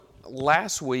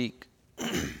Last week,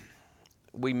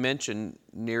 we mentioned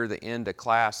near the end of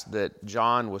class that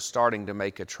John was starting to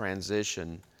make a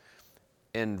transition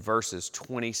in verses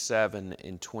 27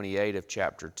 and 28 of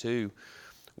chapter 2,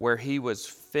 where he was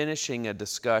finishing a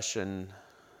discussion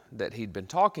that he'd been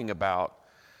talking about,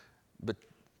 but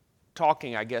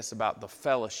talking, I guess, about the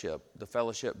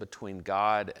fellowship between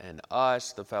God and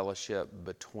us, the fellowship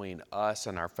between us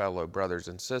and our fellow brothers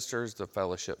and sisters, the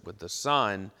fellowship with the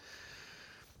Son.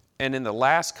 And in the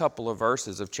last couple of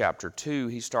verses of chapter 2,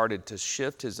 he started to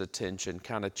shift his attention,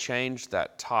 kind of change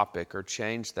that topic or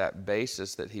change that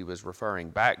basis that he was referring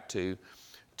back to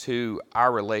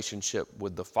our relationship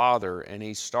with the Father. And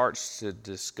he starts to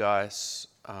discuss,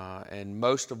 and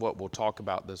most of what we'll talk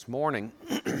about this morning,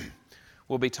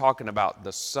 we'll be talking about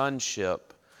the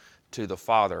sonship to the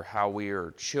Father, how we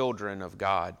are children of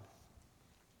God.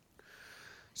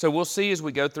 So we'll see as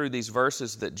we go through these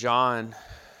verses that John,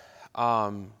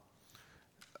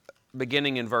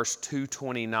 beginning in verse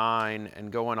 229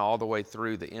 and going all the way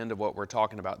through the end of what we're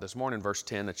talking about this morning, verse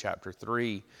 10 of chapter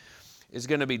 3, is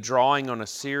going to be drawing on a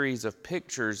series of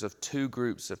pictures of two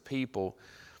groups of people.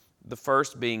 The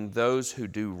first being those who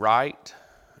do right,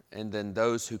 and then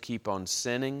those who keep on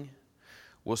sinning.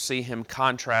 We'll see him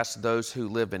contrast those who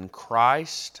live in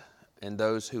Christ and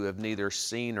those who have neither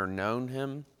seen or known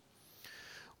him.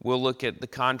 We'll look at the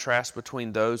contrast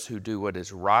between those who do what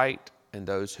is right and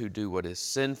those who do what is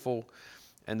sinful.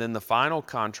 And then the final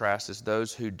contrast is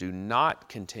those who do not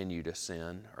continue to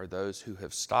sin, or those who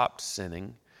have stopped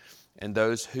sinning, and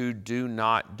those who do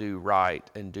not do right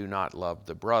and do not love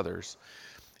the brothers.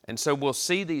 And so we'll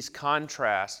see these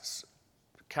contrasts,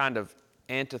 kind of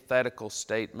antithetical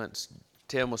statements.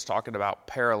 Tim was talking about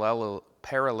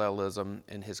parallelism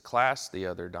in his class the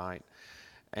other night,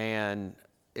 and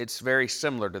it's very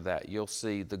similar to that. You'll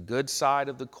see the good side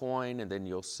of the coin, and then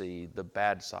you'll see the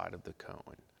bad side of the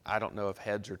coin. I don't know if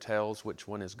heads or tails, which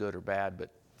one is good or bad, but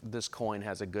this coin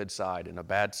has a good side and a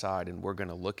bad side, and we're going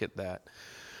to look at that.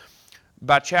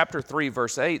 By chapter 3,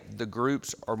 verse 8, the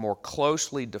groups are more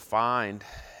closely defined,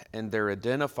 and they're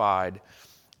identified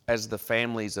as the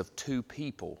families of two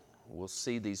people. We'll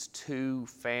see these two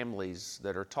families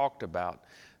that are talked about,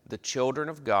 the children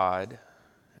of God,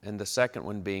 and the second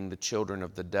one being the children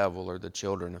of the devil, or the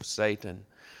children of Satan.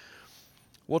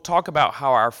 We'll talk about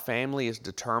how our family is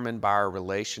determined by our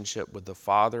relationship with the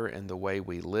Father and the way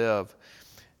we live.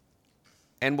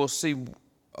 And we'll see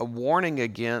a warning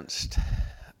against,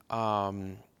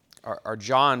 or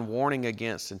John warning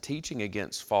against and teaching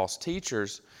against false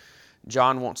teachers.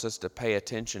 John wants us to pay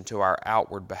attention to our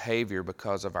outward behavior,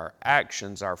 because of our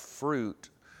actions, our fruit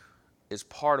is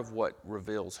part of what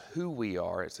reveals who we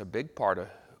are. It's a big part of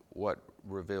what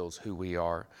reveals who we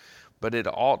are, but it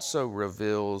also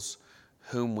reveals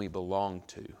whom we belong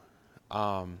to.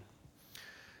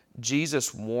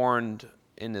 Jesus warned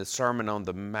in his Sermon on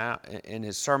the Mount,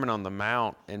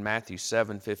 in Matthew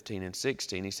 7, 15 and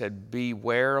 16, he said,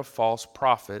 "Beware of false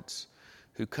prophets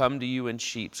who come to you in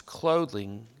sheep's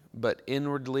clothing, but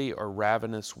inwardly are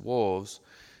ravenous wolves.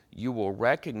 You will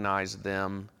recognize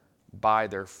them by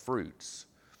their fruits."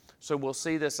 So we'll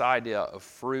see this idea of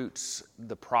fruits,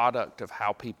 the product of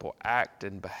how people act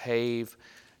and behave,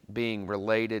 being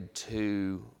related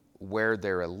to where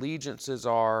their allegiances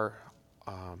are,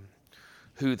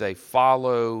 who they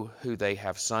follow, who they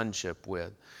have sonship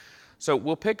with. So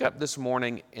we'll pick up this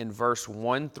morning in verse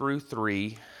 1 through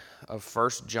 3 of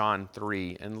 1 John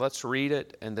 3, and let's read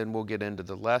it, and then we'll get into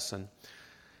the lesson.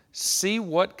 "See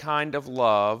what kind of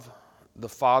love the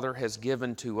Father has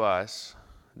given to us,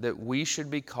 that we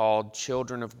should be called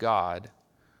children of God,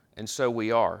 and so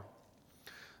we are.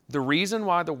 The reason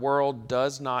why the world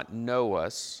does not know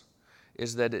us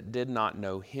is that it did not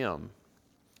know Him.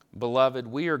 Beloved,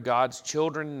 we are God's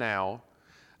children now,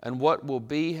 and what will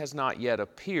be has not yet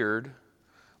appeared,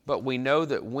 but we know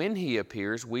that when He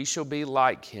appears, we shall be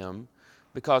like Him,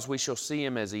 because we shall see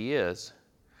Him as He is.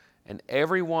 And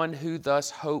everyone who thus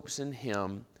hopes in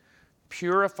Him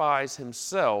purifies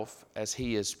himself as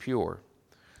He is pure."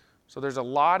 So there's a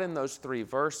lot in those 3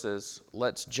 verses.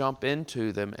 Let's jump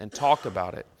into them and talk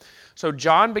about it. So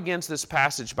John begins this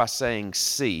passage by saying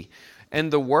 "see."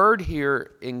 And the word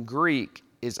here in Greek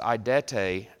is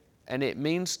eidete, and it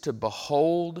means to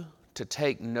behold, to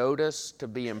take notice, to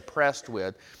be impressed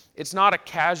with. It's not a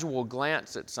casual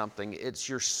glance at something. It's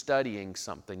you're studying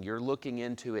something. You're looking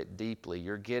into it deeply.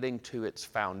 You're getting to its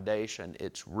foundation,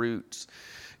 its roots.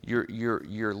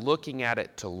 You're looking at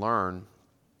it to learn.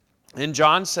 And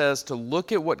John says to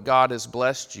look at what God has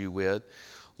blessed you with,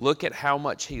 look at how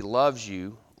much He loves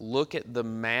you, look at the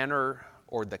manner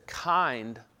or the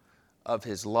kind of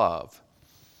His love.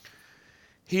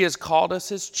 He has called us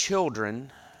his children,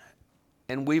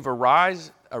 and we've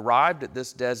arrived at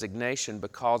this designation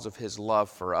because of his love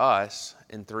for us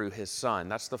and through his Son.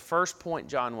 That's the first point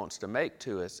John wants to make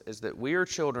to us, is that we are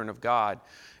children of God,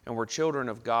 and we're children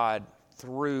of God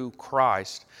through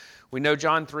Christ. We know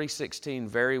John 3:16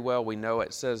 very well. We know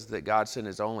it says that God sent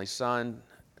his only Son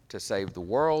to save the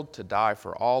world, to die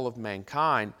for all of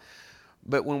mankind.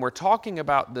 But when we're talking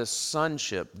about this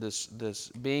sonship, this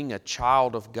being a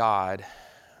child of God,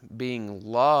 being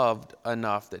loved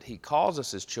enough that he calls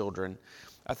us his children,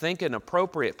 I think an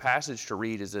appropriate passage to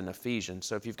read is in Ephesians.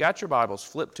 So if you've got your Bibles,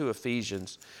 flip to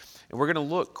Ephesians. And we're going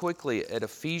to look quickly at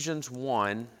Ephesians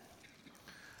 1.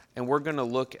 And we're going to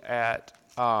look at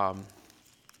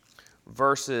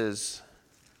verses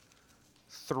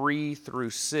 3 through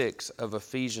 6 of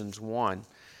Ephesians 1.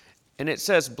 And it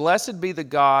says, "Blessed be the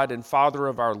God and Father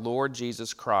of our Lord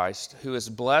Jesus Christ, who has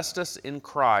blessed us in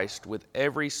Christ with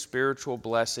every spiritual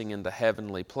blessing in the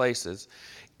heavenly places,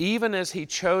 even as he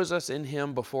chose us in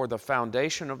him before the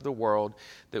foundation of the world,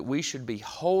 that we should be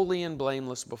holy and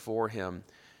blameless before him.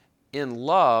 In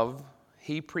love,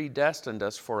 he predestined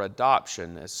us for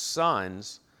adoption as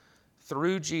sons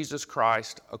through Jesus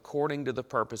Christ, according to the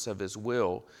purpose of his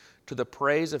will, to the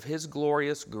praise of his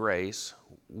glorious grace,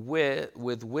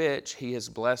 with which he has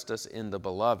blessed us in the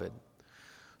beloved."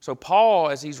 So Paul,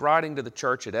 as he's writing to the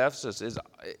church at Ephesus,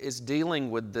 is dealing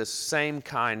with this same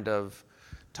kind of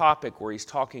topic where he's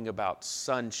talking about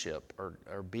sonship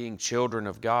or being children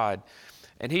of God.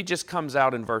 And he just comes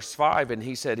out in verse 5 and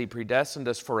he said he predestined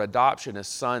us for adoption as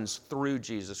sons through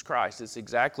Jesus Christ. It's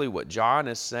exactly what John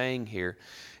is saying here,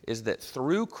 is that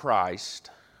through Christ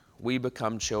we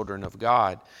become children of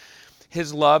God.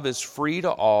 His love is free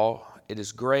to all. It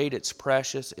is great, it's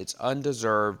precious, it's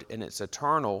undeserved, and it's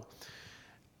eternal.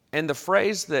 And the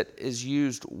phrase that is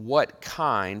used, "what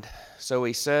kind," so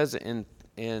he says in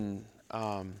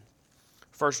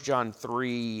 1 John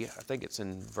 3, I think it's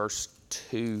in verse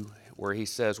 2, where he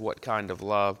says, "what kind of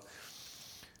love?"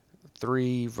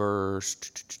 3 verse...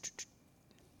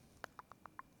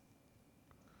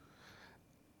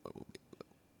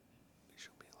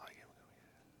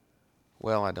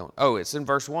 Well, I don't. Oh, it's in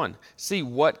verse 1. "See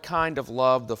what kind of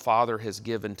love the Father has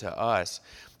given to us."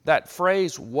 That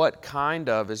phrase, "what kind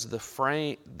of," is the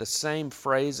same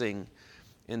phrasing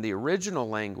in the original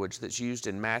language that's used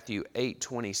in Matthew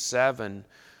 8:27,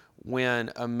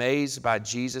 when amazed by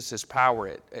Jesus' power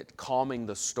at calming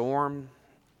the storm,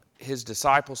 his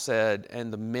disciples said,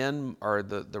 and the men, or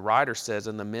the writer says,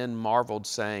 "and the men marveled,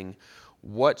 saying,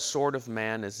 what sort of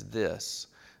man is this,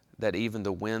 that even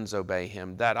the winds obey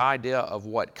him?" That idea of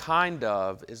 "what kind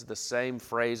of" is the same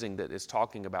phrasing that is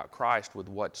talking about Christ with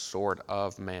 "what sort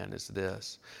of man is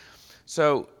this?"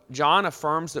 So John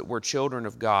affirms that we're children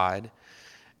of God,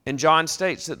 and John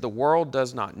states that the world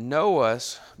does not know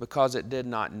us because it did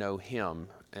not know him,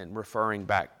 and referring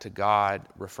back to God,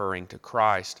 referring to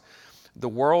Christ. The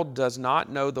world does not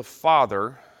know the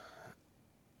Father,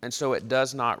 and so it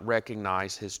does not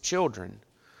recognize his children.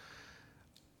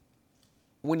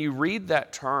 When you read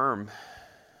that term,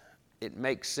 it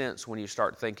makes sense when you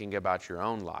start thinking about your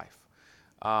own life.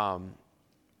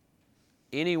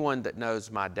 Anyone that knows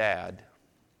my dad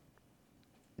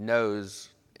knows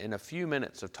in a few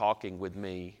minutes of talking with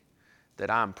me that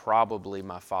I'm probably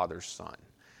my father's son.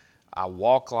 I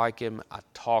walk like him, I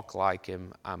talk like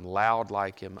him, I'm loud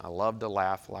like him, I love to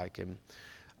laugh like him,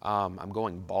 I'm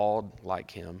going bald like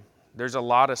him. There's a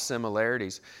lot of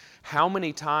similarities. How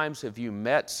many times have you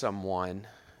met someone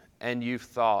and you've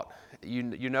thought, you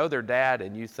know their dad,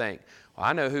 and you think, well,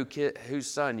 I know whose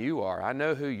son you are. I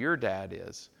know who your dad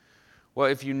is. Well,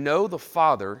 if you know the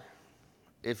father,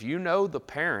 if you know the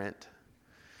parent,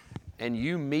 and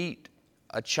you meet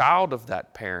a child of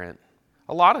that parent,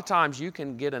 a lot of times you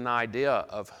can get an idea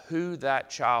of who that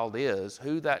child is,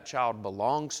 who that child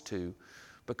belongs to,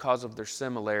 because of their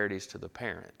similarities to the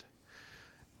parent.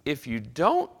 If you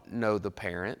don't know the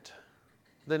parent,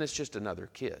 then it's just another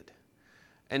kid.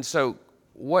 And so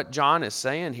what John is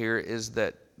saying here is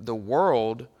that the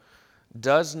world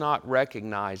does not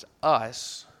recognize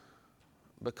us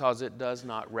because it does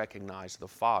not recognize the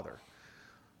Father.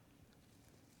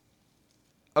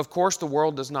 Of course, the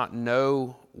world does not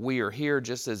know we are here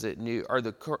just as it knew, or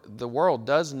the world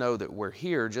does know that we're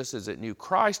here just as it knew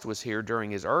Christ was here during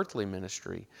his earthly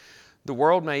ministry. The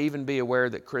world may even be aware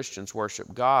that Christians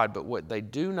worship God, but what they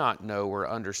do not know or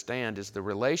understand is the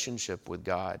relationship with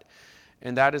God.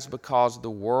 And that is because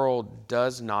the world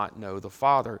does not know the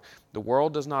Father. The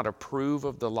world does not approve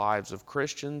of the lives of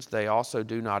Christians. They also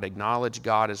do not acknowledge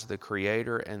God as the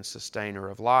creator and sustainer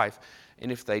of life.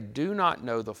 And if they do not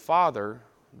know the Father,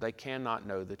 they cannot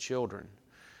know the children.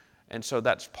 And so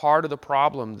that's part of the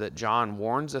problem that John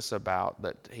warns us about,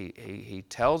 that he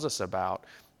tells us about.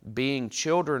 Being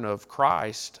children of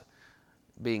Christ,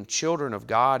 being children of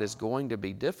God is going to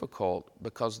be difficult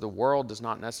because the world does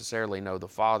not necessarily know the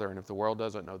Father. And if the world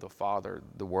doesn't know the Father,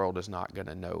 the world is not going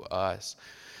to know us.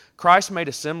 Christ made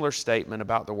a similar statement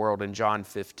about the world in John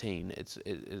 15. It's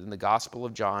in the Gospel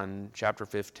of John, chapter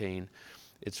 15.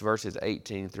 It's verses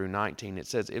 18 through 19. It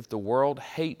says, "If the world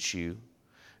hates you,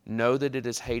 know that it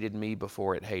has hated me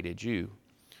before it hated you.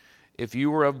 If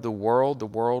you were of the world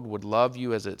would love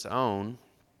you as its own.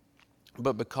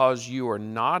 But because you are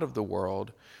not of the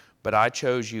world, but I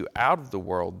chose you out of the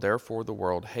world, therefore the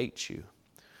world hates you."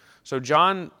 So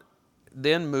John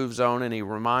then moves on and he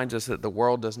reminds us that the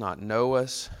world does not know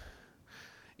us.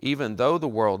 Even though the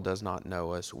world does not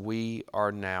know us, we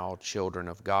are now children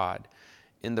of God.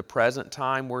 In the present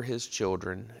time, we're His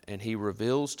children, and He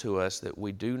reveals to us that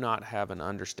we do not have an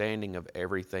understanding of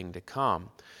everything to come.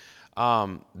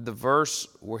 The verse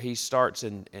where he starts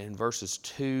in verses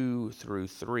 2 through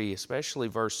 3, especially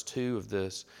verse 2 of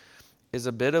this, is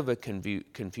a bit of a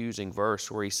confusing verse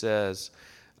where he says,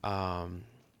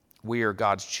 we are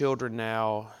God's children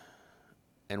now,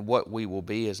 and what we will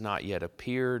be has not yet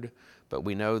appeared, but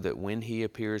we know that when He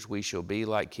appears, we shall be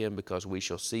like Him because we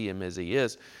shall see Him as He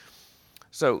is.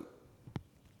 So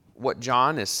what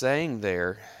John is saying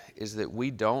there is that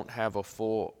we don't have a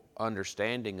full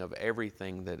understanding of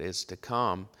everything that is to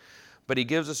come, but he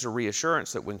gives us a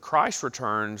reassurance that when Christ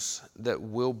returns, that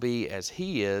we'll be as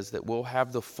He is, that we'll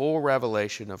have the full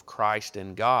revelation of Christ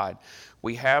and God.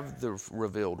 We have the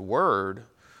revealed Word,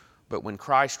 but when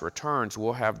Christ returns,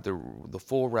 we'll have the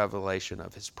full revelation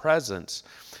of His presence.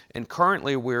 And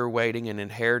currently we're awaiting an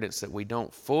inheritance that we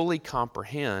don't fully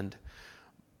comprehend,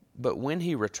 but when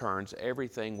He returns,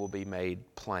 everything will be made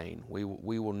plain. We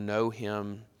will know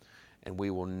Him, and we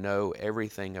will know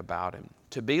everything about Him.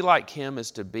 To be like Him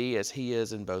is to be as He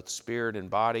is in both spirit and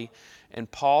body. And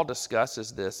Paul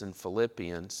discusses this in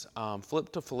Philippians.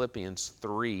 Flip to Philippians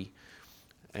 3,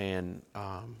 and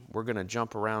we're going to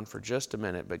jump around for just a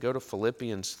minute, but go to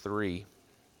Philippians 3.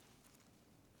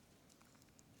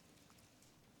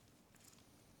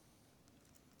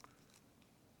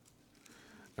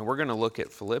 And we're going to look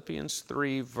at Philippians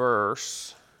 3,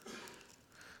 verse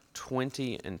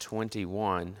 20 and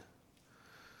 21.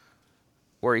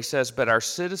 Where he says, "But our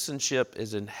citizenship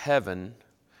is in heaven,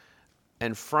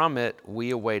 and from it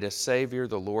we await a Savior,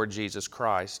 the Lord Jesus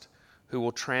Christ, who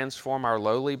will transform our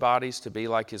lowly bodies to be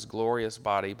like His glorious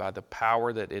body by the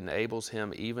power that enables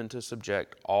Him even to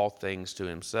subject all things to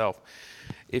Himself."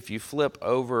 If you flip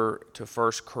over to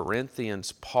 1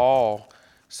 Corinthians, Paul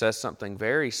says something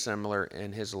very similar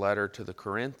in his letter to the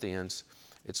Corinthians.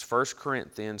 It's 1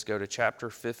 Corinthians, go to chapter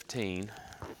 15.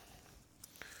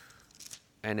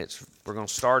 And we're going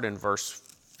to start in verse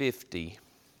 50,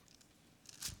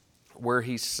 where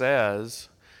he says,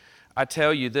 "I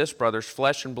tell you this, brothers,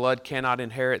 flesh and blood cannot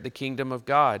inherit the kingdom of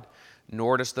God,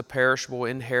 nor does the perishable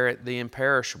inherit the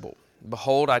imperishable.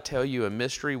 Behold, I tell you a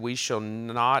mystery. We shall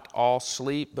not all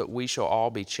sleep, but we shall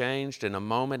all be changed in a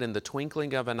moment, in the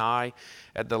twinkling of an eye,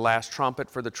 at the last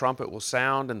trumpet. For the trumpet will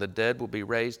sound, and the dead will be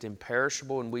raised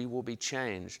imperishable, and we will be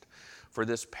changed. For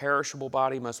this perishable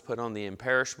body must put on the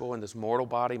imperishable, and this mortal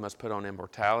body must put on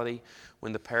immortality.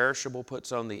 When the perishable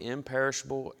puts on the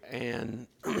imperishable, and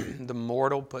the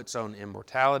mortal puts on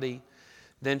immortality,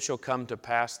 then shall come to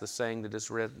pass the saying that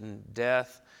is written,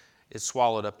 Death is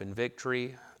swallowed up in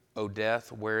victory. O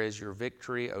death, where is your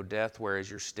victory? O death, where is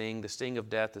your sting? The sting of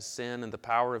death is sin, and the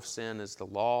power of sin is the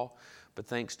law. But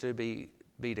thanks be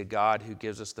to God who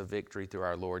gives us the victory through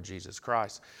our Lord Jesus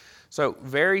Christ." So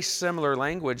very similar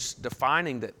language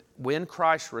defining that when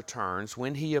Christ returns,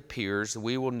 when He appears,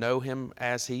 we will know Him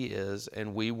as He is,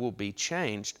 and we will be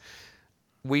changed.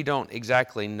 We don't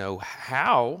exactly know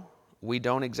how. We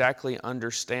don't exactly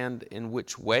understand in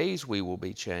which ways we will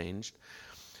be changed.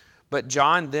 But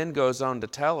John then goes on to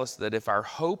tell us that if our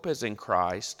hope is in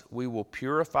Christ, we will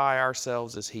purify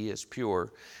ourselves as He is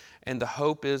pure. And the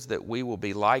hope is that we will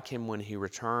be like Him when He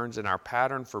returns, and our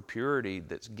pattern for purity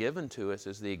that's given to us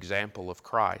is the example of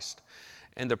Christ.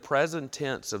 And the present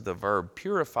tense of the verb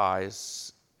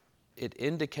purifies, it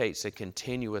indicates a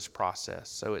continuous process.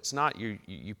 So it's not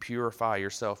you purify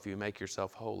yourself, you make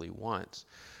yourself holy once,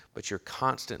 but you're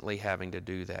constantly having to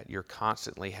do that. You're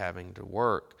constantly having to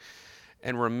work.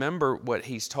 And remember what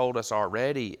He's told us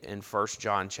already in 1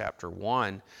 John chapter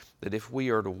 1, that if we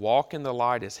are to walk in the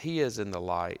light as He is in the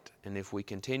light, and if we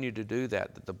continue to do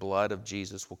that, that the blood of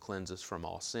Jesus will cleanse us from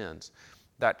all sins.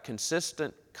 That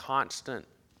consistent, constant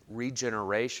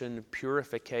regeneration,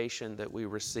 purification that we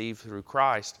receive through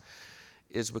Christ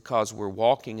is because we're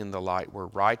walking in the light, we're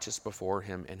righteous before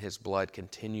Him, and His blood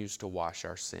continues to wash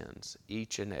our sins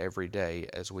each and every day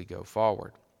as we go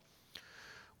forward.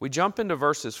 We jump into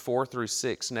verses 4 through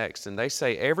 6 next, and they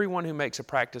say, "Everyone who makes a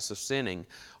practice of sinning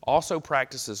also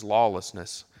practices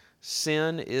lawlessness.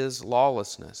 Sin is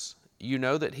lawlessness. You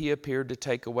know that He appeared to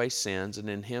take away sins, and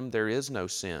in Him there is no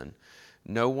sin.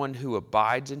 No one who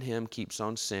abides in Him keeps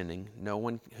on sinning. No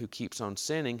one who keeps on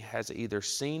sinning has either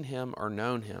seen Him or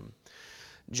known Him."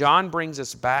 John brings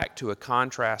us back to a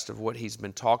contrast of what he's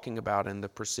been talking about in the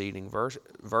preceding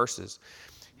verses.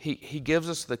 He gives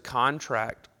us the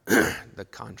contrast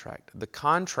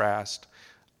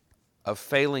of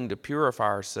failing to purify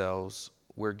ourselves.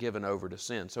 We're given over to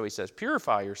sin. So he says,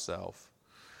 purify yourself.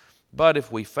 But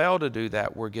if we fail to do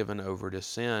that, we're given over to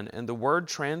sin. And the word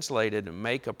translated,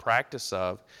 make a practice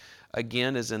of,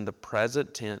 again is in the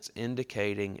present tense,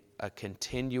 indicating a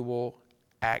continual,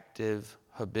 active,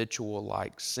 habitual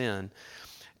like sin.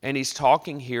 And he's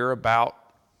talking here about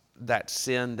that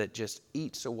sin that just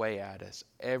eats away at us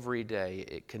every day.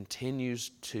 It continues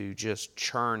to just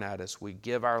churn at us. We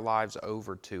give our lives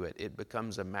over to it. It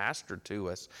becomes a master to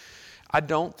us. I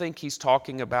don't think he's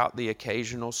talking about the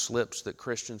occasional slips that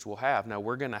Christians will have. Now,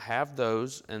 we're going to have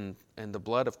those, and the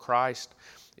blood of Christ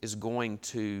is going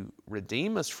to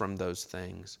redeem us from those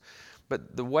things.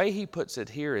 But the way he puts it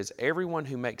here is everyone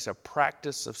who makes a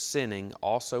practice of sinning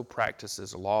also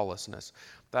practices lawlessness.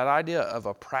 That idea of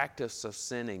a practice of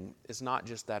sinning is not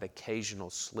just that occasional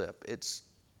slip. It's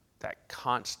that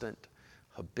constant,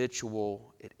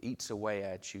 habitual, it eats away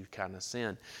at you kind of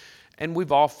sin. And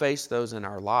we've all faced those in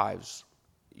our lives.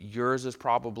 Yours is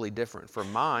probably different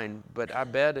from mine, but I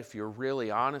bet if you're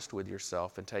really honest with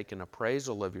yourself and take an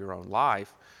appraisal of your own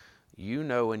life, you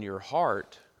know in your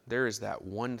heart there is that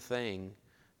one thing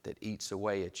that eats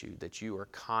away at you, that you are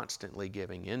constantly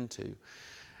giving into.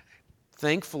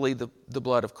 Thankfully, the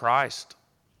blood of Christ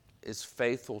is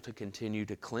faithful to continue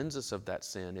to cleanse us of that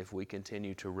sin if we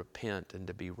continue to repent and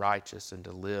to be righteous and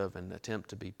to live and attempt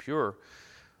to be pure.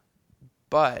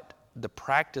 But the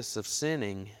practice of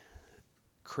sinning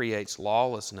creates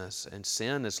lawlessness, and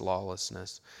sin is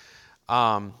lawlessness.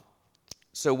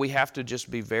 So we have to just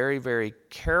be very, very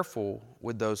careful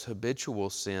with those habitual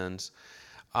sins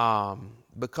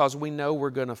because we know we're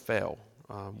going to fail.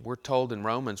 We're told in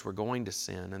Romans we're going to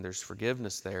sin, and there's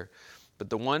forgiveness there. But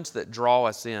the ones that draw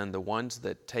us in, the ones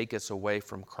that take us away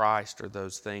from Christ, are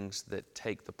those things that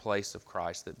take the place of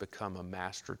Christ, that become a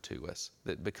master to us,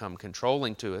 that become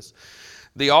controlling to us.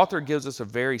 The author gives us a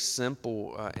very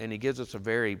simple, and he gives us a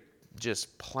very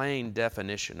just plain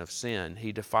definition of sin.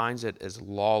 He defines it as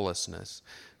lawlessness,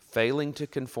 failing to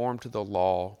conform to the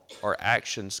law or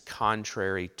actions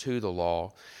contrary to the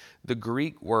law. The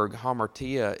Greek word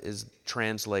hamartia is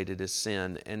translated as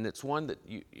sin, and it's one that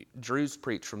Drew's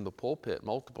preached from the pulpit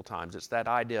multiple times. It's that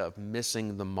idea of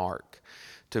missing the mark,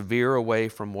 to veer away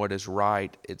from what is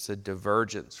right. It's a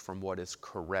divergence from what is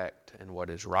correct and what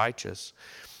is righteous.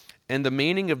 And the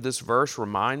meaning of this verse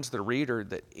reminds the reader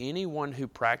that anyone who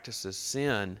practices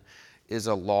sin is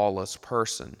a lawless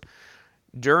person.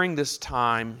 During this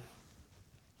time,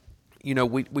 you know,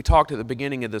 we talked at the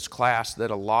beginning of this class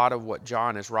that a lot of what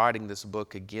John is writing this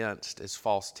book against is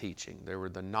false teaching. There were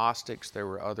the Gnostics, there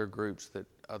were other groups,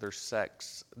 other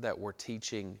sects that were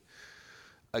teaching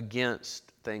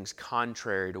against things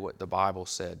contrary to what the Bible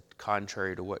said,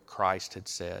 contrary to what Christ had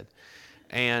said.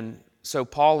 And so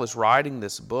Paul is writing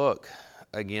this book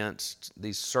against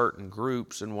these certain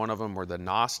groups, and one of them were the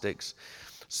Gnostics.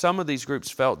 Some of these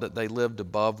groups felt that they lived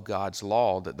above God's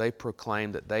law, that they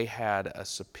proclaimed that they had a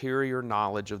superior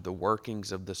knowledge of the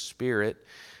workings of the Spirit,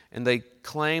 and they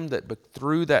claimed that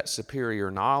through that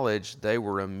superior knowledge they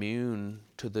were immune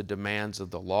to the demands of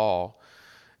the law,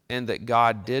 and that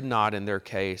God did not, in their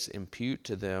case, impute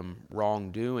to them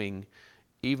wrongdoing,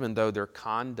 even though their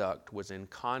conduct was in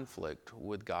conflict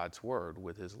with God's Word,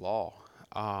 with His law.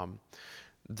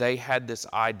 They had this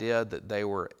idea that they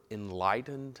were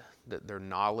enlightened, that their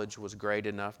knowledge was great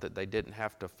enough that they didn't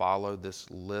have to follow this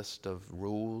list of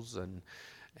rules and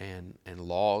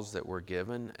laws that were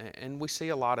given. And we see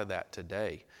a lot of that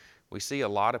today. We see a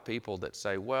lot of people that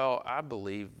say, well, I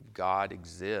believe God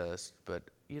exists, but,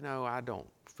 you know, I don't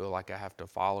feel like I have to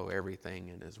follow everything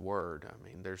in His Word. I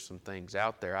mean, there's some things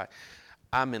out there.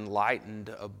 I'm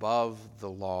enlightened above the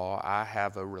law. I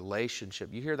have a relationship.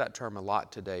 You hear that term a lot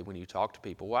today when you talk to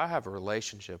people. Well, I have a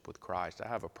relationship with Christ. I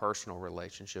have a personal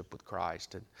relationship with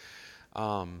Christ.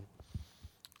 And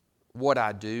what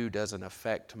I do doesn't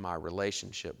affect my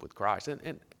relationship with Christ.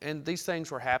 And these things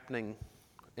were happening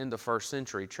in the first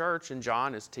century church, and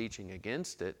John is teaching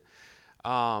against it.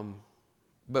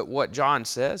 But what John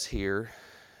says here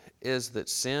is that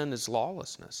sin is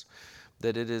lawlessness,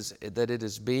 that it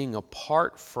is being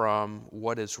apart from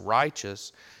what is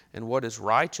righteous, and what is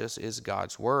righteous is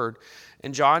God's word.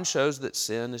 And John shows that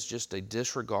sin is just a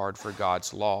disregard for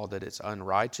God's law, that it's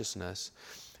unrighteousness.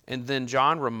 And then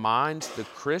John reminds the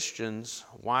Christians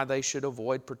why they should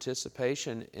avoid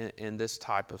participation in this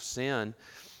type of sin.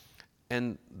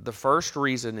 And the first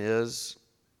reason is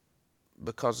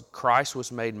because Christ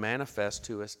was made manifest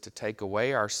to us to take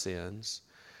away our sins.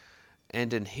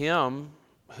 And in Him,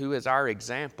 who is our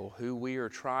example, who we are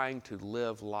trying to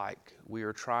live like, we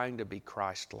are trying to be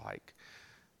Christ-like,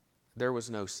 there was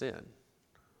no sin.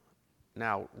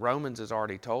 Now, Romans has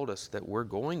already told us that we're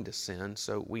going to sin,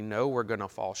 so we know we're going to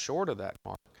fall short of that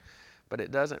mark. But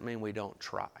it doesn't mean we don't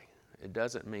try. It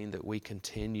doesn't mean that we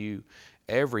continue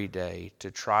every day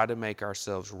to try to make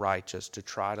ourselves righteous, to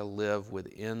try to live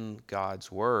within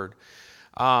God's Word.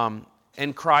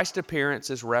 And Christ's appearance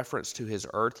is reference to His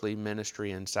earthly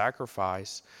ministry and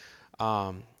sacrifice.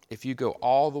 If you go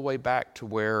all the way back to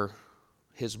where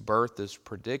His birth is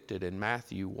predicted in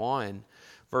Matthew 1,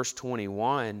 verse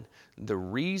 21, the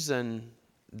reason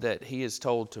that He is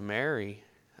told to Mary,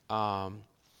 or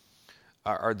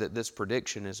that this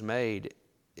prediction is made,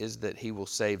 is that He will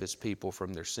save His people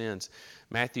from their sins.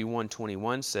 Matthew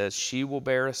 1:21 says, "She will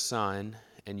bear a son,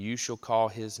 and you shall call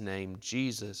His name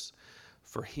Jesus,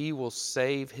 for He will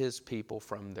save His people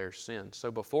from their sins."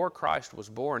 So before Christ was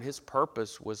born, His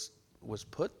purpose was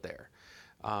put there.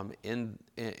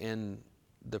 In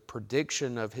the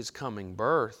prediction of His coming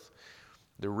birth,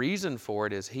 the reason for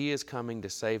it is He is coming to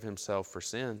save Himself for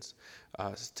sins,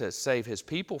 to save His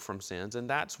people from sins. And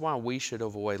that's why we should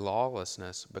avoid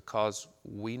lawlessness, because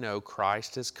we know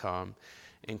Christ has come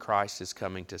and Christ is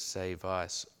coming to save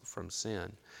us from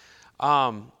sin.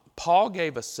 Paul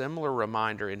gave a similar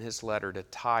reminder in his letter to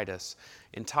Titus.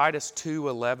 In Titus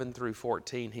 2:11 through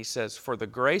 14, he says, "For the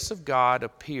grace of God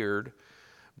appeared,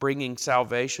 bringing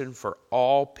salvation for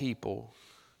all people,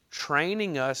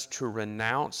 training us to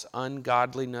renounce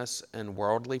ungodliness and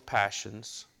worldly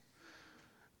passions,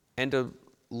 and to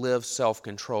live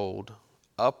self-controlled,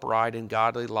 upright, and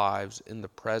godly lives in the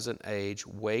present age,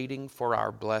 waiting for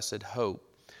our blessed hope,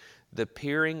 the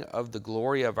appearing of the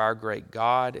glory of our great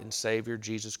God and Savior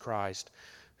Jesus Christ,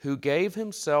 who gave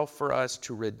Himself for us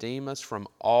to redeem us from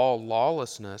all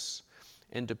lawlessness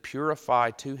and to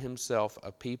purify to Himself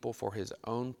a people for His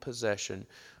own possession,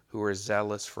 who are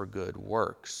zealous for good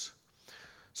works."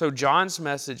 So John's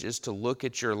message is to look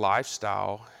at your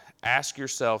lifestyle. Ask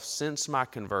yourself, since my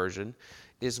conversion,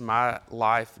 is my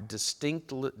life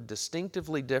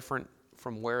distinctively different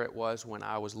from where it was when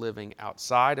I was living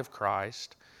outside of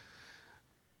Christ?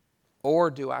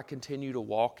 Or do I continue to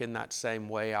walk in that same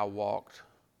way I walked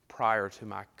prior to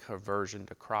my conversion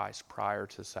to Christ, prior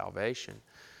to salvation?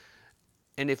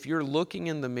 And if you're looking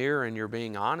in the mirror and you're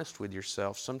being honest with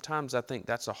yourself, sometimes I think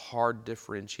that's a hard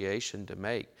differentiation to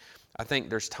make. I think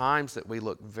there's times that we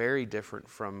look very different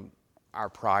from our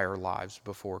prior lives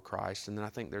before Christ. And then I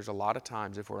think there's a lot of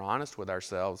times, if we're honest with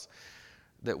ourselves,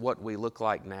 that what we look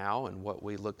like now and what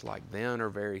we looked like then are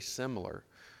very similar.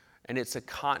 And it's a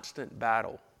constant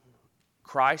battle.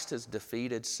 Christ has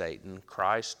defeated Satan.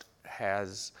 Christ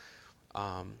has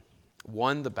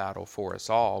won the battle for us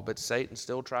all, but Satan's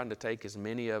still trying to take as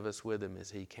many of us with him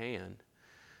as he can.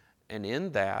 And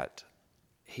in that,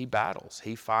 he battles.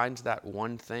 He finds that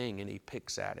one thing and he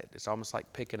picks at it. It's almost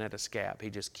like picking at a scab.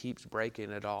 He just keeps breaking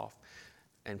it off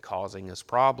and causing us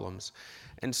problems.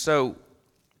 And so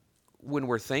when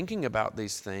we're thinking about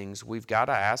these things, we've got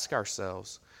to ask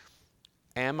ourselves,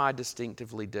 am I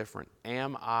distinctively different?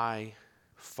 Am I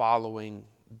following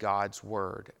God's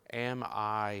word? Am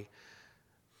I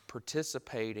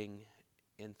participating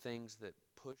in things that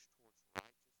push towards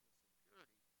righteousness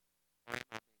and purity? Or am I being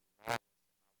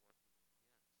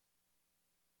lawless?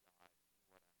 Am I working against God in what I'm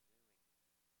doing? John in verse 6 is basically saying, if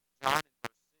we truly abide in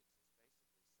Christ,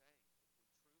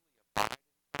 we do not habitually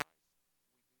continue in our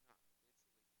sins. If we have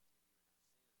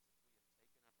taken up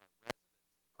our residence in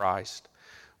Christ,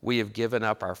 we have given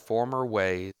up our former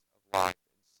ways of life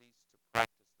and ceased to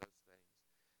practice those things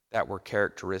that were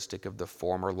characteristic of the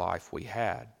former life we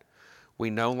had. We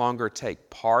no longer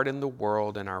take part in the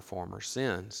world in our former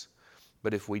sins.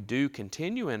 But if we do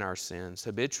continue in our sins,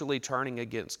 habitually turning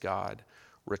against God,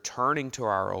 returning to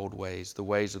our old ways, the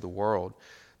ways of the world,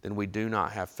 then we do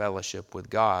not have fellowship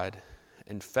with God.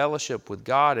 And fellowship with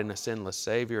God and a sinless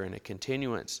Savior and a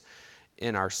continuance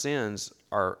in our sins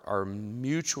are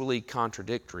mutually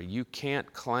contradictory. You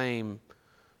can't claim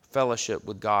fellowship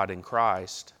with God in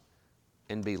Christ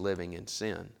and be living in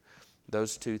sin.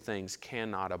 Those two things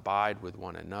cannot abide with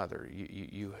one another.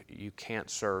 You can't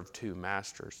serve two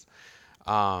masters.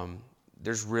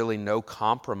 There's really no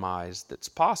compromise that's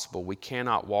possible. We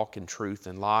cannot walk in truth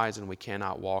and lies, and we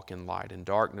cannot walk in light and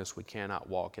darkness. We cannot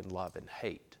walk in love and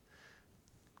hate.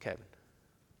 Kevin.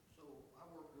 So I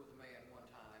worked with a man one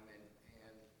time, and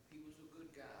he was a good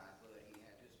guy, but he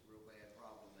had this real bad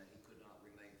problem that he could not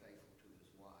remain faithful to his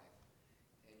wife.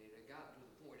 And it had gotten to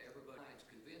the point everybody tries to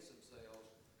convince themselves,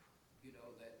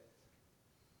 that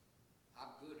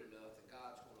I'm good enough, that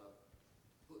God's going to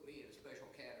put me in a special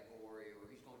category, or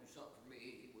he's going to do something for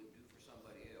me he wouldn't do for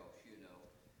somebody else,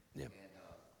 Yeah. And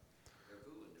they're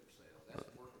fooling themselves. That's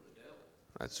the work of the devil.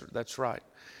 That's right.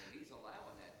 And he's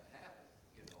allowing that to happen,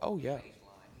 Oh, yeah.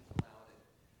 Baseline, he's allowing it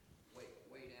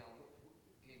way down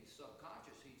in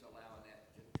subconscious. He's allowing that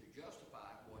to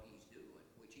justify what he's doing,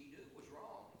 which he knew was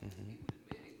wrong. He would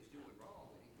admit he was doing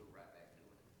wrong, but he'd go right back doing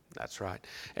it. That's right.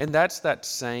 And that's that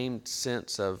same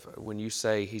sense of when you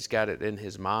say he's got it in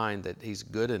his mind that he's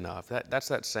good enough. That's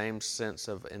that same sense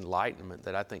of enlightenment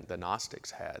that I think the Gnostics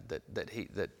had,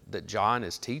 that John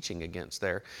is teaching against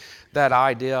there. That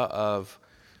idea of,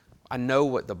 I know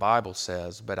what the Bible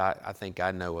says, but I think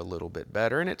I know a little bit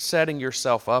better. And it's setting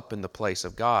yourself up in the place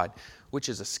of God, which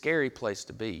is a scary place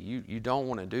to be. You don't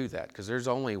want to do that, because there's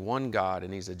only one God,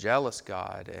 and he's a jealous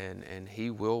God, and he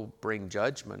will bring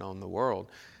judgment on the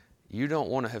world. You don't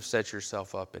want to have set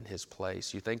yourself up in his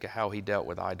place. You think of how he dealt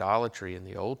with idolatry in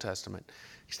the Old Testament.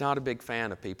 He's not a big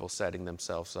fan of people setting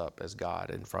themselves up as God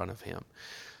in front of him.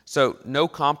 So no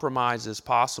compromise is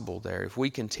possible there. If we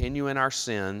continue in our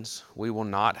sins, we will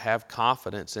not have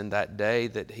confidence in that day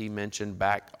that he mentioned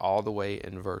back all the way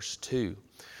in verse 2.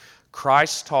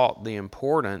 Christ taught the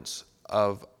importance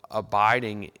of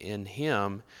abiding in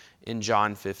him in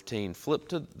John 15. Flip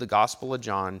to the Gospel of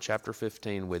John, chapter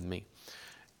 15 with me.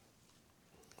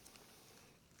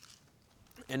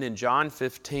 And in John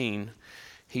 15,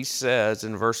 he says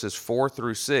in verses 4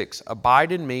 through 6,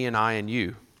 "Abide in me and I in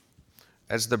you.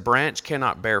 As the branch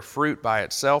cannot bear fruit by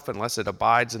itself unless it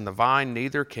abides in the vine,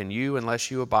 neither can you unless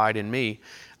you abide in me.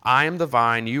 I am the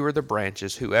vine, you are the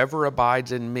branches. Whoever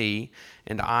abides in me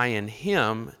and I in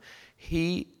him,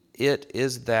 it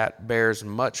is that bears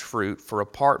much fruit, for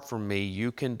apart from me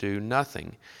you can do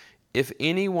nothing. If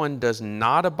anyone does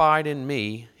not abide in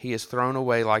me, he is thrown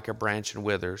away like a branch and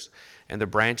withers, and the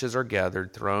branches are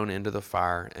gathered, thrown into the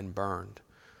fire, and burned."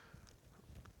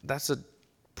 That's a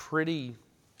pretty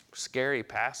scary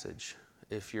passage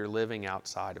if you're living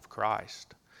outside of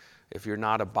Christ. If you're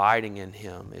not abiding in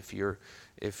him, if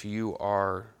you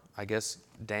are, I guess,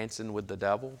 dancing with the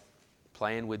devil,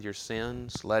 playing with your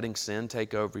sins, letting sin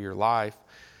take over your life,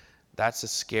 that's a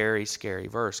scary, scary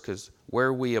verse, because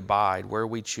where we abide, where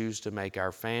we choose to make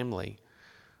our family,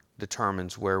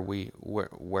 determines where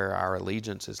our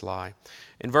allegiances lie.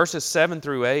 In verses 7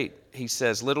 through 8, he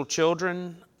says, "Little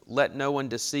children, let no one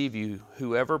deceive you.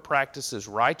 Whoever practices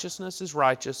righteousness is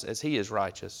righteous as he is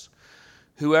righteous.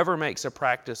 Whoever makes a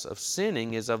practice of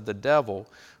sinning is of the devil,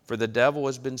 for the devil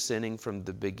has been sinning from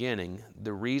the beginning.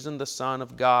 The reason the Son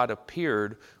of God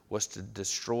appeared was to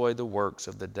destroy the works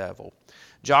of the devil."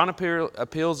 John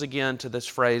appeals again to this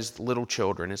phrase, little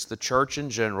children. It's the church in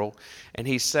general, and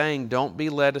he's saying, don't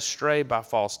be led astray by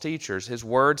false teachers. His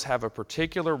words have a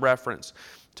particular reference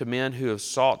to men who have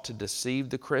sought to deceive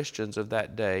the Christians of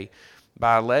that day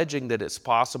by alleging that it's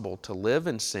possible to live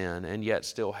in sin and yet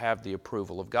still have the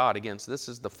approval of God. Again, so this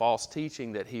is the false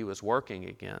teaching that he was working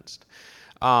against.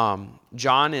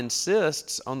 John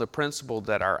insists on the principle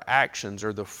that our actions,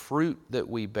 or the fruit that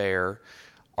we bear,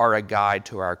 are a guide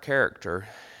to our character.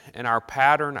 And our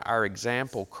pattern, our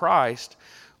example, Christ,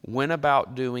 went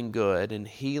about doing good and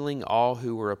healing all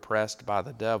who were oppressed by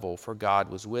the devil, for God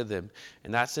was with him.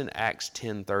 And that's in Acts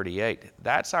 10:38.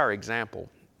 That's our example,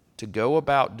 to go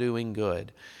about doing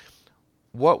good.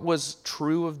 What was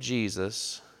true of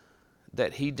Jesus,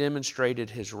 that he demonstrated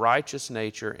his righteous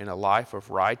nature in a life of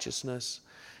righteousness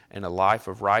and a life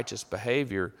of righteous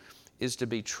behavior, is to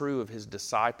be true of his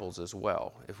disciples as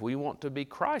well. If we want to be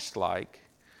Christ-like,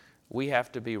 we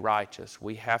have to be righteous.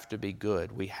 We have to be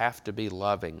good. We have to be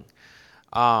loving.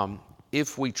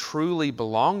 If we truly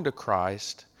belong to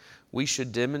Christ, we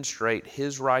should demonstrate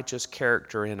his righteous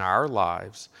character in our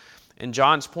lives. And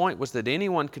John's point was that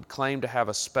anyone could claim to have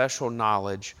a special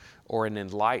knowledge or an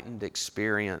enlightened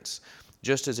experience,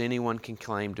 just as anyone can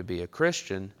claim to be a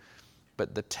Christian.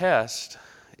 But the test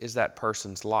is that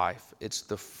person's life. It's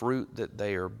the fruit that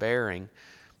they are bearing.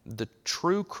 The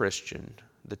true Christian,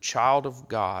 the child of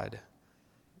God,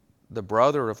 the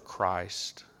brother of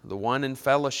Christ, the one in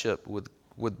fellowship with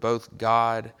both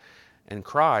God and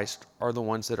Christ are the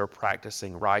ones that are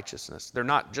practicing righteousness. They're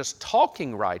not just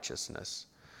talking righteousness,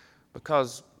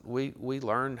 because we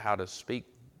learn how to speak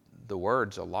the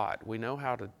words a lot. We know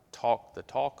how to talk the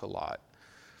talk a lot.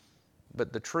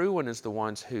 But the true one is the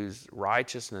ones whose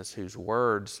righteousness, whose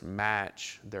words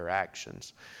match their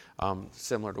actions.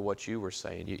 Similar to what you were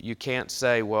saying. You can't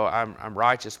say, well, I'm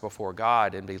righteous before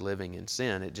God and be living in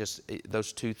sin.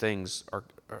 Those two things are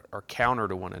counter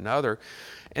to one another.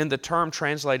 And the term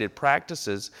translated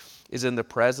practices is in the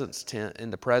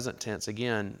present tense,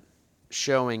 again,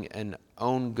 showing an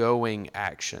ongoing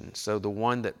action. So the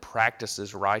one that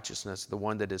practices righteousness, the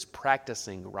one that is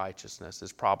practicing righteousness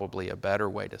is probably a better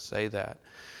way to say that.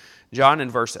 John in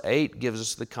verse 8 gives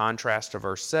us the contrast to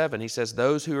verse 7. He says,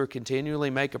 those who are continually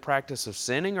make a practice of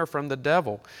sinning are from the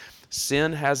devil.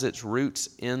 Sin has its roots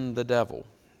in the devil.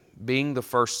 Being the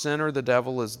first sinner, the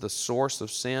devil is the source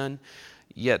of sin,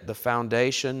 yet the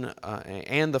foundation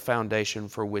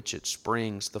for which it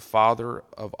springs, the father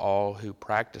of all who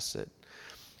practice it.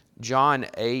 John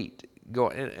 8,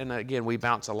 and again, we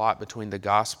bounce a lot between the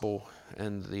gospel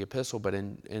and the epistle, but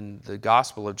in the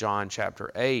gospel of John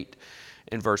chapter 8,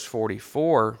 in verse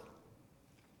 44,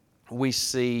 we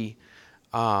see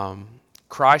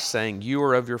Christ saying, you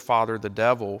are of your father the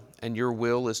devil, and your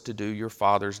will is to do your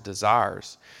father's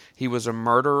desires. He was a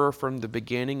murderer from the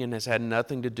beginning and has had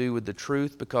nothing to do with the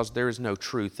truth, because there is no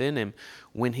truth in him.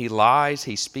 When he lies,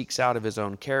 he speaks out of his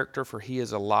own character, for he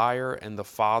is a liar and the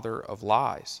father of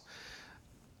lies.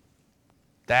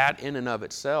 That in and of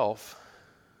itself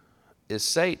is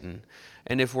Satan.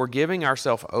 And if we're giving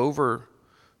ourselves over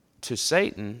to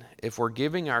Satan, if we're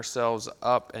giving ourselves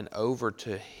up and over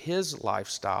to his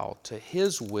lifestyle, to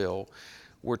his will,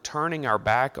 we're turning our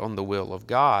back on the will of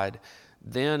God.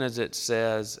 Then, as it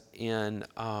says in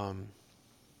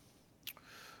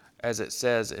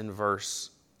verse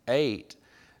 8,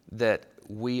 that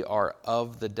we are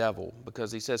of the devil,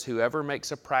 because he says, whoever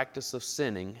makes a practice of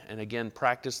sinning, and again,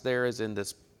 practice there is in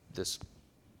this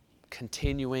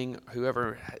continuing,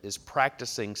 whoever is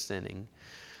practicing sinning,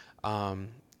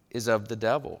 is of the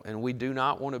devil. And we do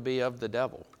not want to be of the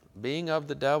devil. Being of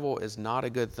the devil is not a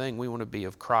good thing. We want to be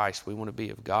of Christ. We want to be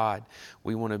of God.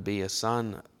 We want to be a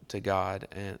son to God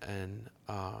and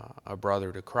a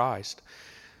brother to Christ.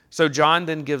 So John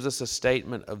then gives us a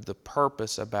statement of the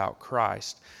purpose about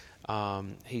Christ.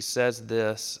 He says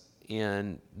this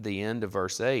in the end of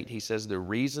verse 8. He says, the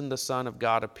reason the Son of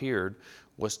God appeared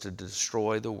was to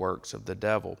destroy the works of the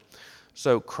devil.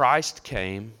 So Christ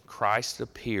came, Christ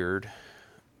appeared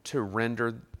to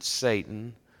render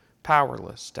Satan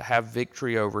powerless, to have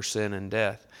victory over sin and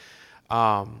death.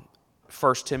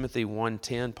 1 Timothy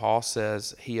 1:10, Paul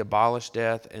says, he abolished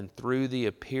death, and through the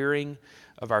appearing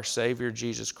of our Savior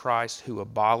Jesus Christ, who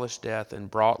abolished death and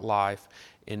brought life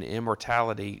and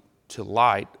immortality to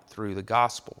light through the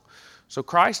gospel. So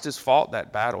Christ has fought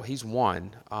that battle. He's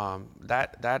won.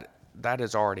 That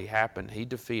has already happened. He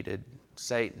defeated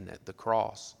Satan at the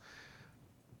cross.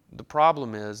 The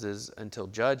problem is until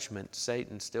judgment,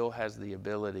 Satan still has the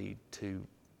ability to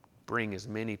bring as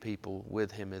many people with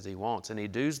him as he wants. And he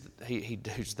does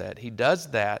that. He does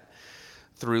that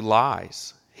through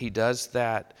lies. He does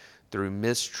that through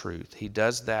mistruth. He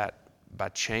does that by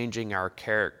changing our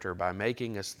character, by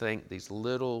making us think these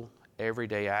little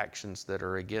everyday actions that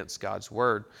are against God's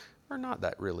word are not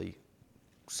that really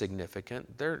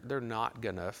significant. They're not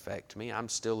going to affect me. I'm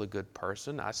still a good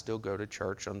person. I still go to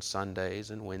church on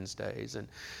Sundays and Wednesdays, and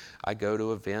I go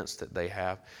to events that they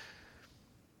have.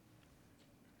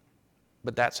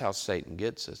 But that's how Satan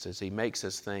gets us, is he makes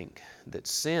us think that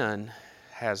sin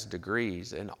has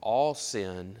degrees, and all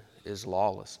sin is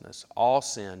lawlessness. All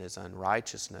sin is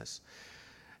unrighteousness.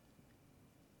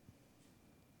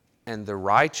 And the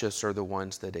righteous are the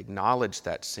ones that acknowledge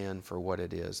that sin for what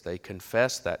it is. They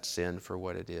confess that sin for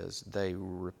what it is. They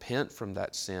repent from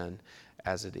that sin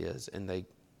as it is, and they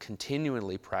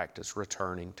continually practice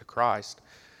returning to Christ.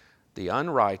 The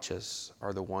unrighteous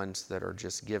are the ones that are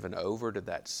just given over to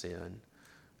that sin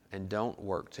and don't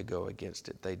work to go against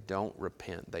it. They don't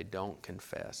repent. They don't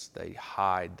confess. They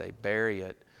hide. They bury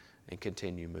it and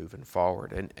continue moving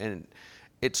forward. And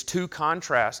it's two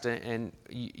contrasts, and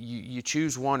you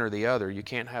choose one or the other. You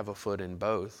can't have a foot in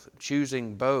both.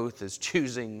 Choosing both is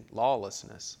choosing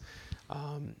lawlessness.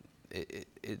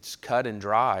 It's cut and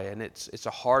dry, and it's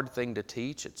a hard thing to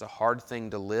teach. It's a hard thing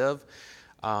to live,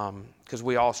 because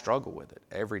we all struggle with it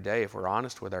every day. If we're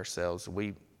honest with ourselves,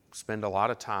 we spend a lot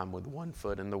of time with one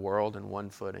foot in the world and one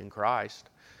foot in Christ.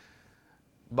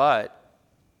 But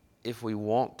if we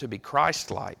want to be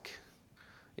Christ-like,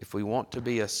 if we want to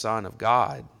be a son of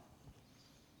God,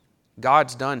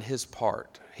 God's done his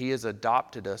part. He has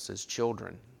adopted us as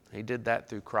children. He did that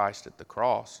through Christ at the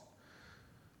cross.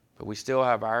 But we still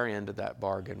have our end of that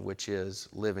bargain, which is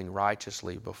living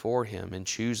righteously before Him and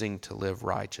choosing to live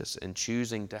righteous and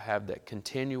choosing to have that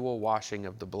continual washing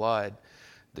of the blood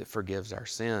that forgives our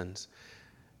sins.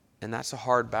 And that's a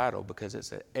hard battle because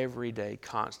it's an everyday,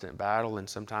 constant battle, and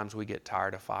sometimes we get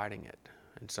tired of fighting it.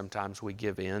 And sometimes we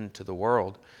give in to the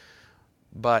world.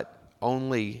 But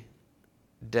only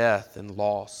death and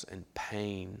loss and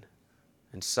pain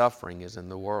and suffering is in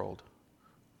the world.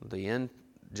 The end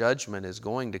judgment is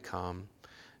going to come,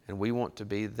 and we want to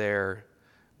be there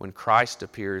when Christ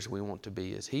appears. We want to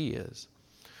be as He is.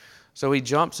 So he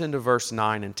jumps into verse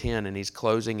 9 and 10, and he's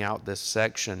closing out this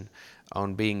section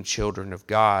on being children of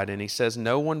God. And he says,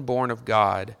 "No one born of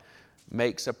God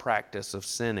makes a practice of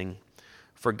sinning,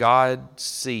 for God's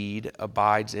seed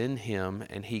abides in him,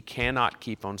 and he cannot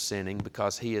keep on sinning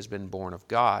because he has been born of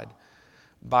God.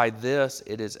 By this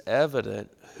it is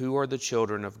evident who are the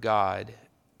children of God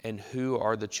and who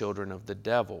are the children of the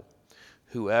devil.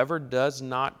 Whoever does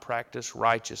not practice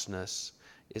righteousness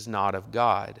is not of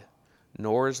God,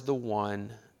 nor is the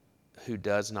one who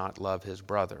does not love his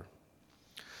brother."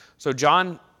 So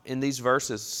John, in these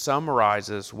verses,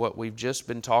 summarizes what we've just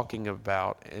been talking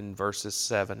about in verses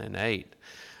 7 and 8.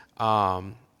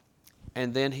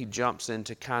 And then he jumps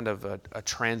into kind of a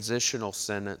transitional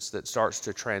sentence that starts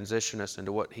to transition us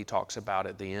into what he talks about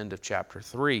at the end of chapter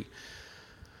 3.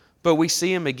 But we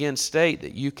see him again state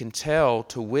that you can tell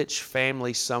to which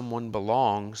family someone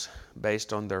belongs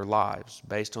based on their lives,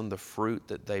 based on the fruit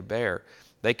that they bear.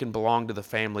 They can belong to the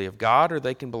family of God or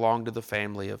they can belong to the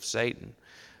family of Satan.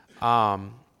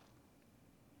 And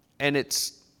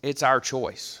it's our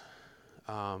choice.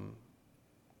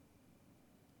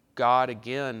 God,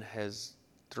 again, has,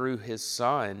 through His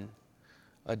Son,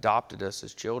 adopted us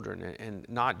as children, and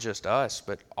not just us,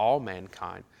 but all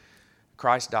mankind.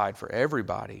 Christ died for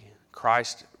everybody.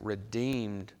 Christ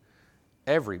redeemed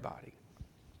everybody.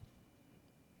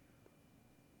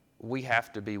 We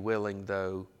have to be willing,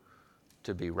 though,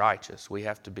 to be righteous. We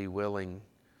have to be willing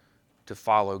to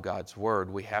follow God's word.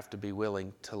 We have to be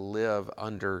willing to live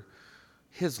under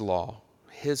His law,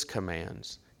 His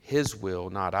commands, His will,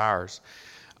 not ours.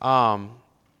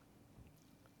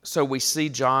 So we see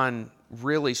John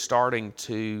really starting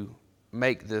to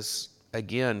make this,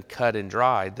 again, cut and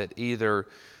dry, that either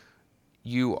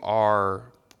you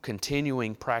are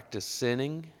continuing practice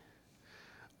sinning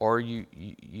or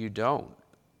you don't,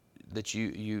 that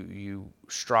you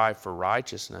strive for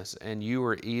righteousness, and you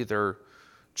are either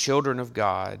children of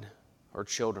God or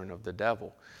children of the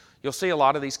devil. You'll see a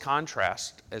lot of these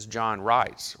contrasts as John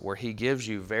writes, where he gives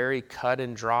you very cut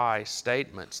and dry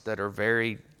statements that are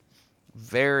very,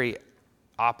 very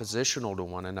oppositional to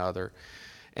one another.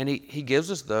 And he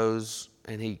gives us those,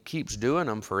 and he keeps doing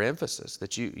them for emphasis,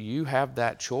 that you have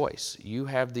that choice. You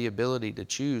have the ability to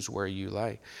choose where you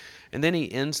lay. And then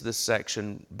he ends this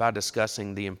section by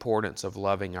discussing the importance of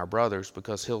loving our brothers,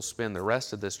 because he'll spend the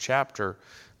rest of this chapter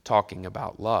talking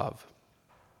about love.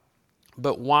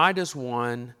 But why does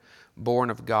one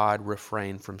born of God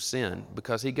refrain from sin?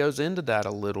 Because he goes into that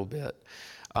a little bit.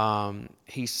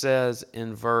 He says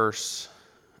in verse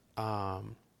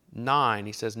 9,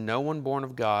 he says, "No one born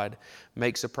of God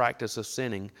makes a practice of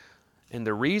sinning." And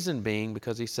the reason being,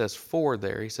 because he says "for"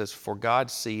 there, he says, "For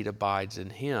God's seed abides in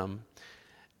him,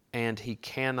 and he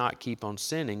cannot keep on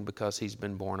sinning because he's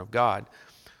been born of God."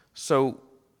 So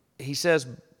he says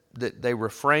that they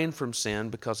refrain from sin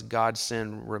because God's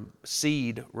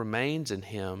seed remains in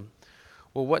him.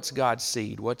 Well, what's God's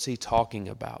seed? What's he talking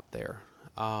about there?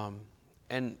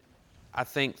 And I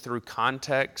think through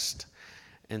context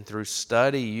and through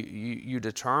study, you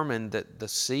determine that the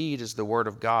seed is the Word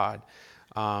of God.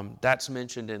 That's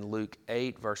mentioned in Luke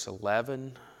 8, verse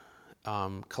 11.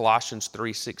 Colossians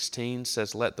 3:16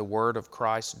 says, "Let the word of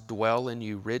Christ dwell in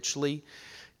you richly,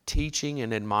 teaching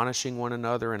and admonishing one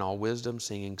another in all wisdom,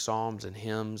 singing psalms and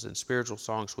hymns and spiritual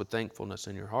songs with thankfulness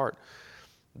in your heart."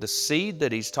 The seed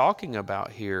that he's talking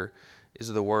about here is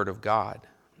the Word of God.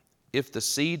 If the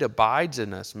seed abides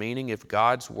in us, meaning if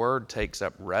God's Word takes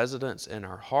up residence in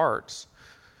our hearts,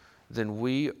 then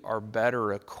we are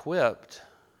better equipped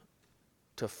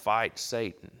to fight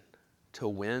Satan, to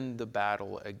win the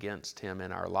battle against him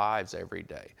in our lives every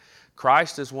day.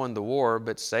 Christ has won the war,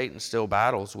 but Satan still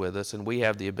battles with us, and we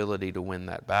have the ability to win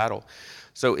that battle.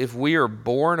 So if we are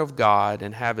born of God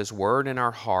and have His Word in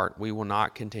our heart, we will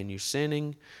not continue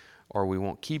sinning, or we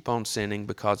won't keep on sinning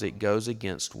because it goes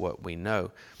against what we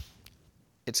know.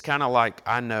 It's kind of like,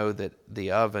 I know that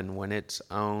the oven, when it's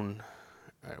on,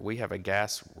 we have a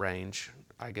gas range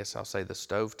I guess I'll say the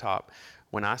stovetop,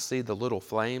 when I see the little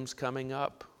flames coming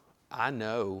up, I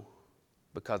know,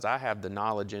 because I have the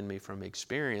knowledge in me from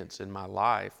experience in my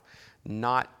life,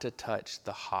 not to touch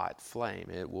the hot flame.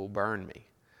 It will burn me.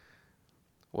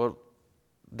 Well,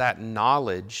 that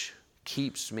knowledge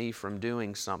keeps me from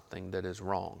doing something that is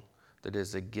wrong, that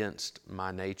is against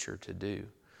my nature to do.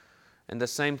 And the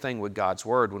same thing with God's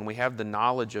Word. When we have the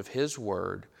knowledge of His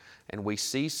Word and we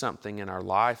see something in our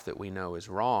life that we know is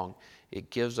wrong, it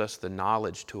gives us the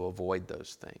knowledge to avoid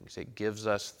those things. It gives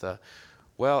us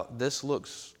this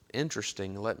looks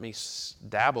interesting. Let me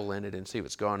dabble in it and see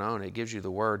what's going on. It gives you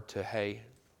the word to, hey,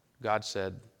 God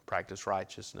said, practice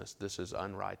righteousness. This is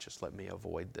unrighteous. Let me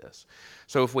avoid this.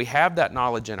 So if we have that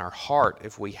knowledge in our heart,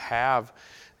 if we have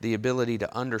the ability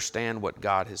to understand what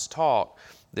God has taught,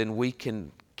 then we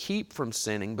can keep from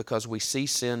sinning because we see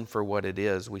sin for what it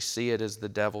is. We see it as the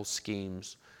devil's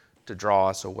schemes to draw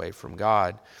us away from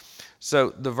God.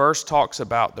 So the verse talks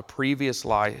about the previous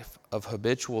life of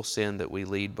habitual sin that we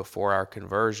lead before our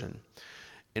conversion.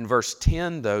 In verse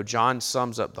 10, though, John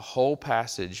sums up the whole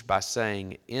passage by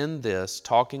saying, in this,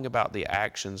 talking about the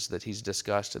actions that he's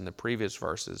discussed in the previous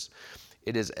verses,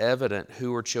 it is evident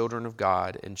who are children of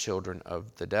God and children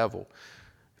of the devil.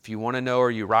 If you want to know,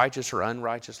 are you righteous or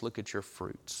unrighteous, look at your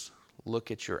fruits.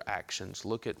 Look at your actions.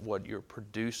 Look at what you're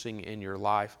producing in your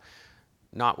life.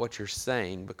 Not what you're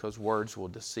saying, because words will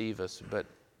deceive us, but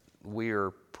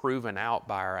we're proven out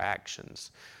by our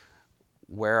actions.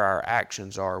 Where our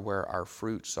actions are, where our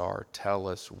fruits are, tell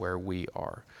us where we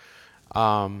are.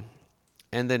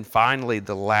 And then finally,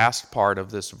 the last part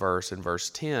of this verse, in verse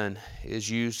 10, is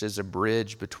used as a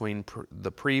bridge between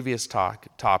the previous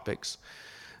topics,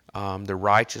 the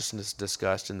righteousness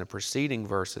discussed in the preceding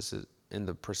verses,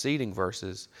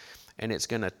 and it's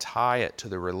going to tie it to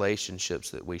the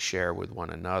relationships that we share with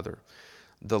one another.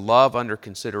 The love under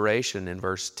consideration in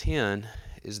verse 10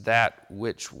 is that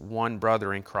which one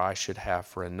brother in Christ should have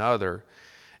for another,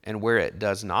 and where it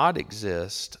does not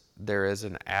exist, there is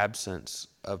an absence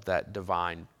of that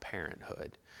divine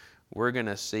parenthood. We're going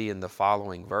to see in the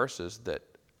following verses that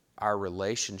our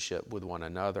relationship with one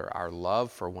another, our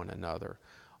love for one another,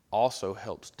 also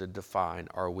helps to define,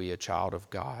 are we a child of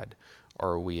God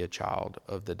or are we a child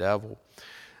of the devil?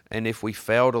 And if we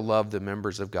fail to love the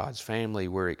members of God's family,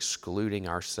 we're excluding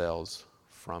ourselves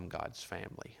from God's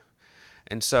family.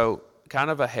 And so, kind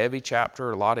of a heavy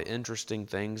chapter, a lot of interesting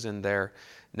things in there.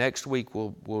 Next week,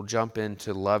 we'll jump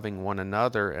into loving one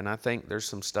another, and I think there's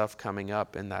some stuff coming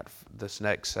up in this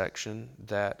next section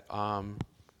that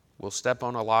will step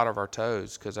on a lot of our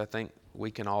toes, because I think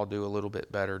we can all do a little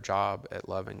bit better job at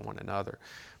loving one another.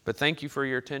 But thank you for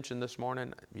your attention this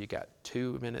morning. You got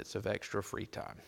 2 minutes of extra free time.